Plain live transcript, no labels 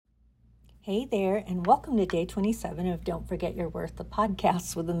Hey there, and welcome to day 27 of Don't Forget Your Worth, the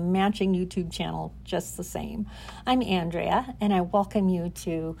podcast with a matching YouTube channel just the same. I'm Andrea, and I welcome you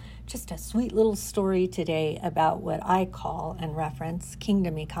to just a sweet little story today about what I call and reference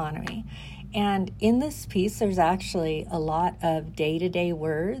kingdom economy. And in this piece, there's actually a lot of day-to-day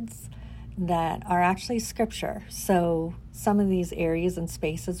words that are actually scripture. So some of these areas and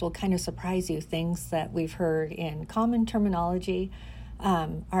spaces will kind of surprise you. Things that we've heard in common terminology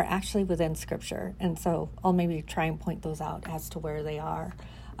are actually within Scripture. And so I'll maybe try and point those out as to where they are,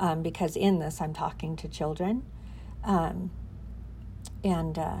 because in this I'm talking to children, and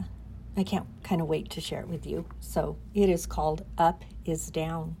I can't kind of wait to share it with you. So it is called Up is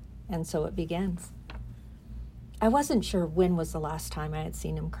Down, and so it begins. I wasn't sure when was the last time I had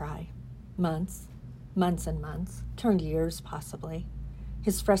seen him cry. Months and months, turned years possibly.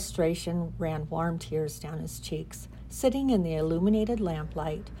 His frustration ran warm tears down his cheeks. Sitting in the illuminated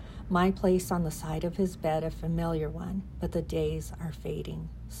lamplight, my place on the side of his bed, a familiar one, but the days are fading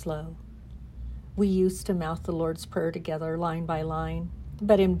slow. We used to mouth the Lord's Prayer together, line by line,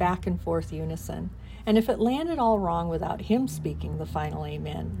 but in back and forth unison. And if it landed all wrong without him speaking the final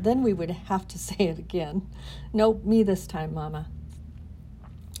amen, then we would have to say it again. Nope, me this time, Mama.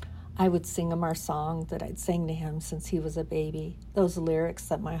 I would sing him our song that I'd sang to him since he was a baby, those lyrics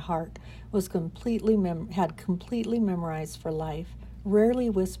that my heart was had completely memorized for life, rarely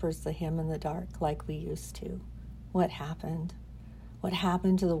whispers the hymn in the dark like we used to. What happened? What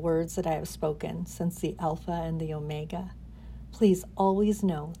happened to the words that I have spoken since the Alpha and the Omega? Please always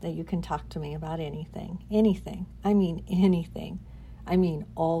know that you can talk to me about anything. Anything. I mean anything. I mean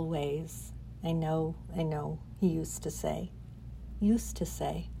always. I know, he used to say.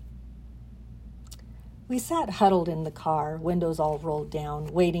 We sat huddled in the car, windows all rolled down,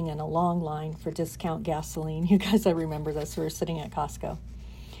 waiting in a long line for discount gasoline. You guys, I remember this. We were sitting at Costco.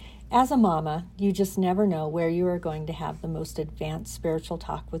 As a mama, you just never know where you are going to have the most advanced spiritual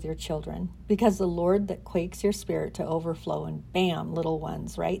talk with your children, because the Lord that quakes your spirit to overflow, and bam, little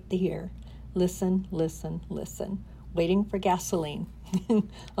ones, right here. Listen, waiting for gasoline.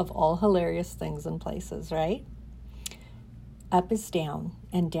 Of all hilarious things and places, right? Up is down,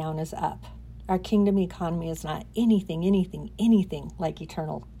 and down is up. Our kingdom economy is not anything like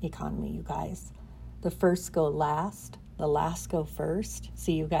eternal economy, you guys. The first go last, the last go first.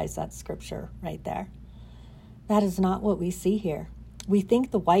 See, you guys, that's scripture right there. That is not what we see here. We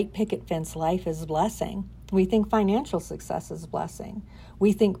think the white picket fence life is blessing. We think financial success is blessing.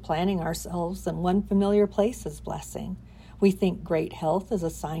 We think planning ourselves in one familiar place is blessing. We think great health is a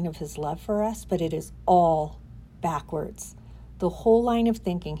sign of his love for us, but it is all backwards. The whole line of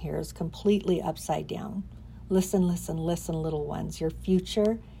thinking here is completely upside down. Listen, little ones. Your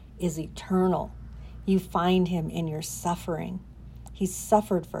future is eternal. You find him in your suffering. He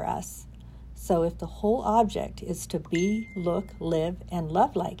suffered for us. So if the whole object is to be, look, live, and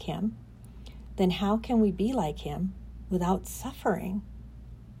love like him, then how can we be like him without suffering?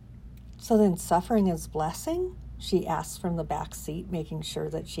 So then suffering is blessing? She asked from the back seat, making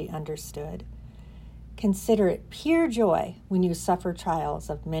sure that she understood. Consider it pure joy when you suffer trials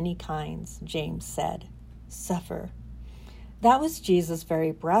of many kinds, James said. Suffer. That was Jesus'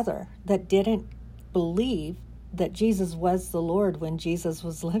 very brother that didn't believe that Jesus was the Lord when Jesus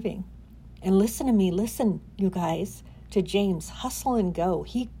was living. And listen to me, you guys, to James, hustle and go.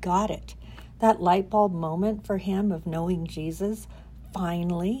 He got it. That light bulb moment for him of knowing Jesus,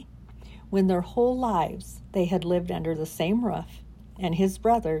 finally, when their whole lives they had lived under the same roof, and his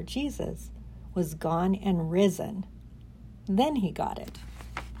brother, Jesus, was gone and risen. Then he got it.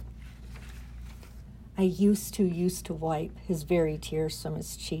 I used to wipe his very tears from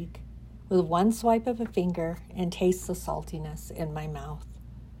his cheek with one swipe of a finger and taste the saltiness in my mouth.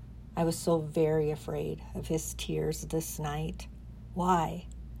 I was so very afraid of his tears this night. Why?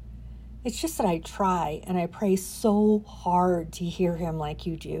 It's just that I try and I pray so hard to hear him like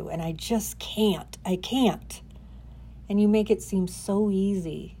you do, and I just can't. I can't. And you make it seem so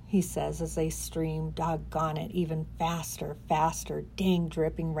easy, he says as they stream, doggone it, even faster, dang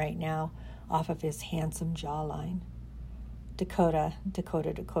dripping right now off of his handsome jawline. Dakota,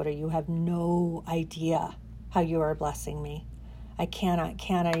 you have no idea how you are blessing me. I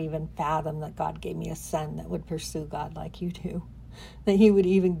cannot even fathom that God gave me a son that would pursue God like you do. That he would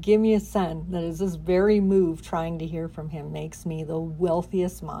even give me a son that is this very move trying to hear from him makes me the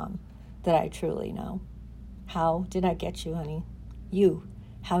wealthiest mom that I truly know. How did I get you, honey? You.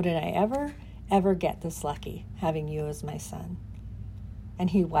 How did I ever get this lucky, having you as my son? And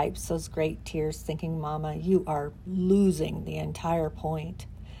he wipes those great tears thinking, Mama, you are losing the entire point.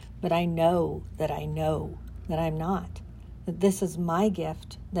 But I know that I'm not. that this is my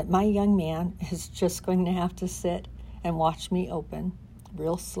gift, that my young man is just going to have to sit and watch me open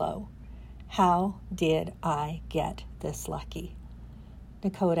real slow. How did I get this lucky?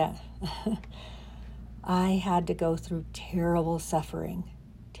 Dakota, I had to go through terrible suffering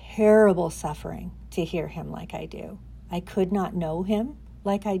to hear him like I do. I could not know him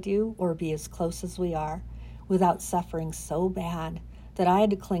like I do or be as close as we are without suffering so bad that I had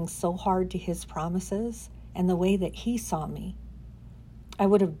to cling so hard to his promises and the way that he saw me. I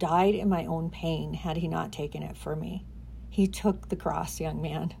would have died in my own pain had he not taken it for me. He took the cross, young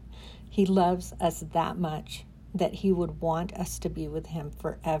man. He loves us that much that he would want us to be with him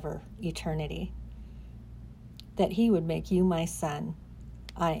forever, eternity. That he would make you my son.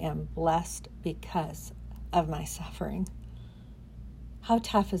 I am blessed because of my suffering. How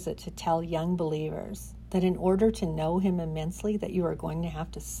tough is it to tell young believers that in order to know him immensely, that you are going to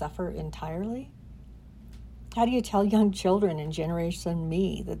have to suffer entirely? How do you tell young children in Generation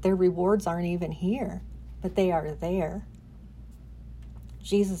Me that their rewards aren't even here, but they are there?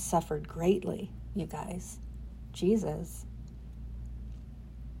 Jesus suffered greatly, you guys. Jesus.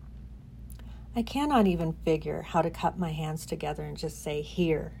 I cannot even figure how to cup my hands together and just say,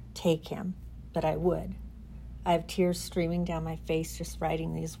 here, take him, but I would. I have tears streaming down my face just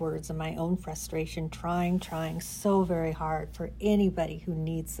writing these words in my own frustration, trying so very hard for anybody who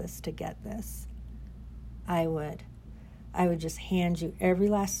needs this to get this. I would just hand you every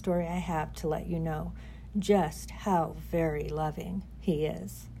last story I have to let you know just how very loving he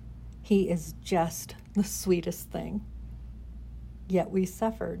is. He is just the sweetest thing. Yet we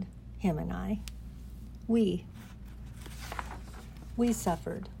suffered, him and I. We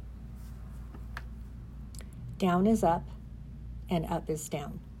suffered. Down is up, and up is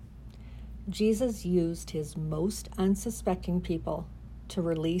down. Jesus used his most unsuspecting people to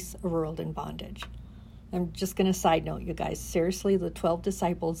release a world in bondage. I'm just going to side note, you guys. Seriously, the 12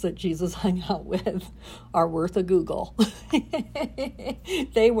 disciples that Jesus hung out with are worth a Google.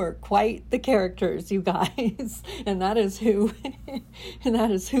 They were quite the characters, you guys. And that is who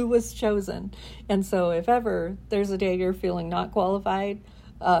was chosen. And so if ever there's a day you're feeling not qualified,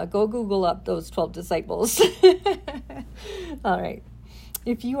 go Google up those 12 disciples. All right.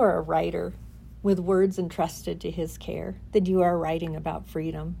 If you are a writer with words entrusted to his care, then you are writing about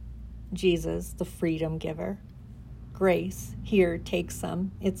freedom. Jesus, the freedom giver. Grace, here, take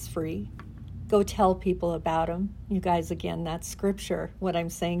some. It's free. Go tell people about him. You guys, again, that's scripture, what I'm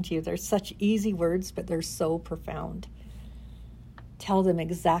saying to you. They're such easy words, but they're so profound. Tell them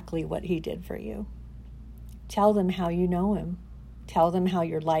exactly what he did for you. Tell them how you know him. Tell them how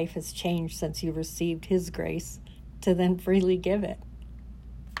your life has changed since you received his grace to then freely give it.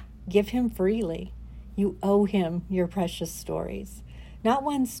 Give him freely. You owe him your precious stories. Not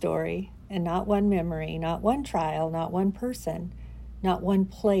one story and not one memory, not one trial, not one person, not one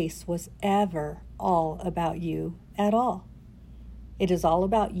place was ever all about you at all. It is all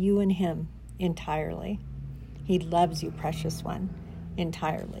about you and him entirely. He loves you, precious one,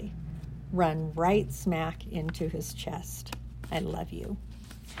 entirely. Run right smack into his chest. I love you.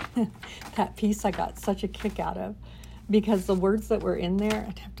 That piece I got such a kick out of because the words that were in there,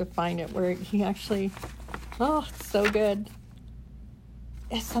 I'd have to find it where he actually, it's so good.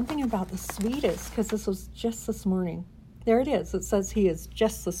 It's something about the sweetest, because this was just this morning. There it is. It says he is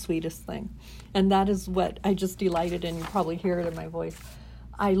just the sweetest thing. And that is what I just delighted in. You probably hear it in my voice.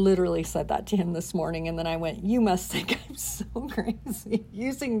 I literally said that to him this morning, and then I went, you must think I'm so crazy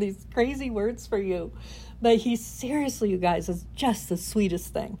using these crazy words for you. But he seriously, you guys, is just the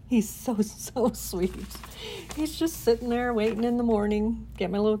sweetest thing. He's so sweet. He's just sitting there waiting in the morning, get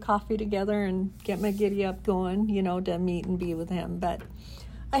my little coffee together and get my giddy up going, to meet and be with him. But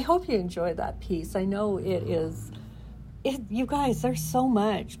I hope you enjoy that piece. I know you guys, there's so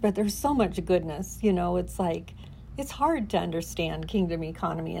much, but there's so much goodness. It's like, it's hard to understand kingdom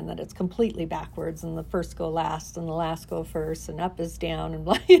economy and that it's completely backwards and the first go last and the last go first and up is down and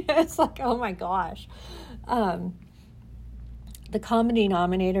it's like, oh my gosh. The common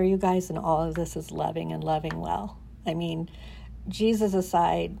denominator, you guys, in all of this is loving and loving well. I mean, Jesus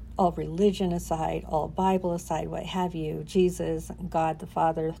aside, all religion aside, all Bible aside, what have you, Jesus, God the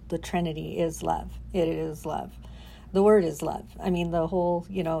Father, the Trinity is love. It is love. The word is love. I mean, the whole,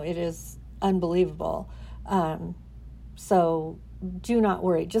 it is unbelievable. So do not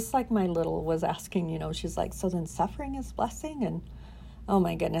worry. Just like my little was asking, she's like, so then suffering is blessing? And oh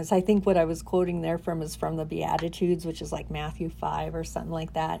my goodness, I think what I was quoting there is from the Beatitudes, which is like Matthew 5 or something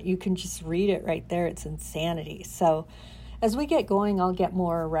like that. You can just read it right there. It's insanity. So as we get going, I'll get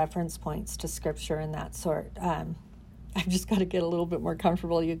more reference points to scripture and that sort. I've just got to get a little bit more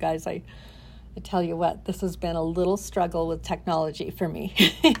comfortable, you guys. I tell you what, this has been a little struggle with technology for me.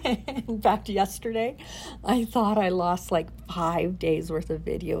 In fact, yesterday, I thought I lost like 5 days worth of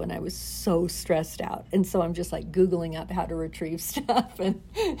video, and I was so stressed out. And so I'm just like Googling up how to retrieve stuff, and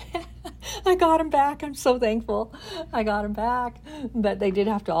I got them back. I'm so thankful I got them back. But they did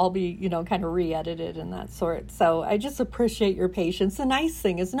have to all be, kind of re-edited and that sort. So I just appreciate your patience. The nice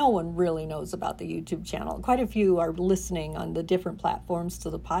thing is no one really knows about the YouTube channel. Quite a few are listening on the different platforms to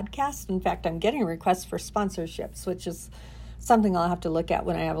the podcast. In fact, I'm getting requests for sponsorships, which is something I'll have to look at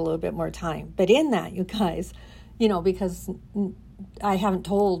when I have a little bit more time. But in that, you guys, because I haven't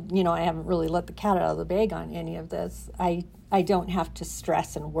told, I haven't really let the cat out of the bag on any of this. I don't have to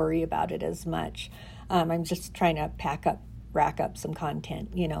stress and worry about it as much. I'm just trying to rack up some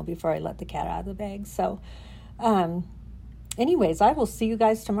content, before I let the cat out of the bag. So, anyways, I will see you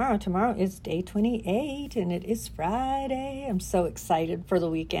guys tomorrow. Tomorrow is day 28, and it is Friday. I'm so excited for the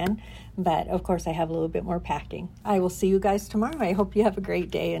weekend, but of course I have a little bit more packing. I will see you guys tomorrow. I hope you have a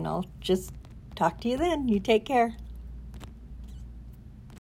great day, and I'll just talk to you then. You take care.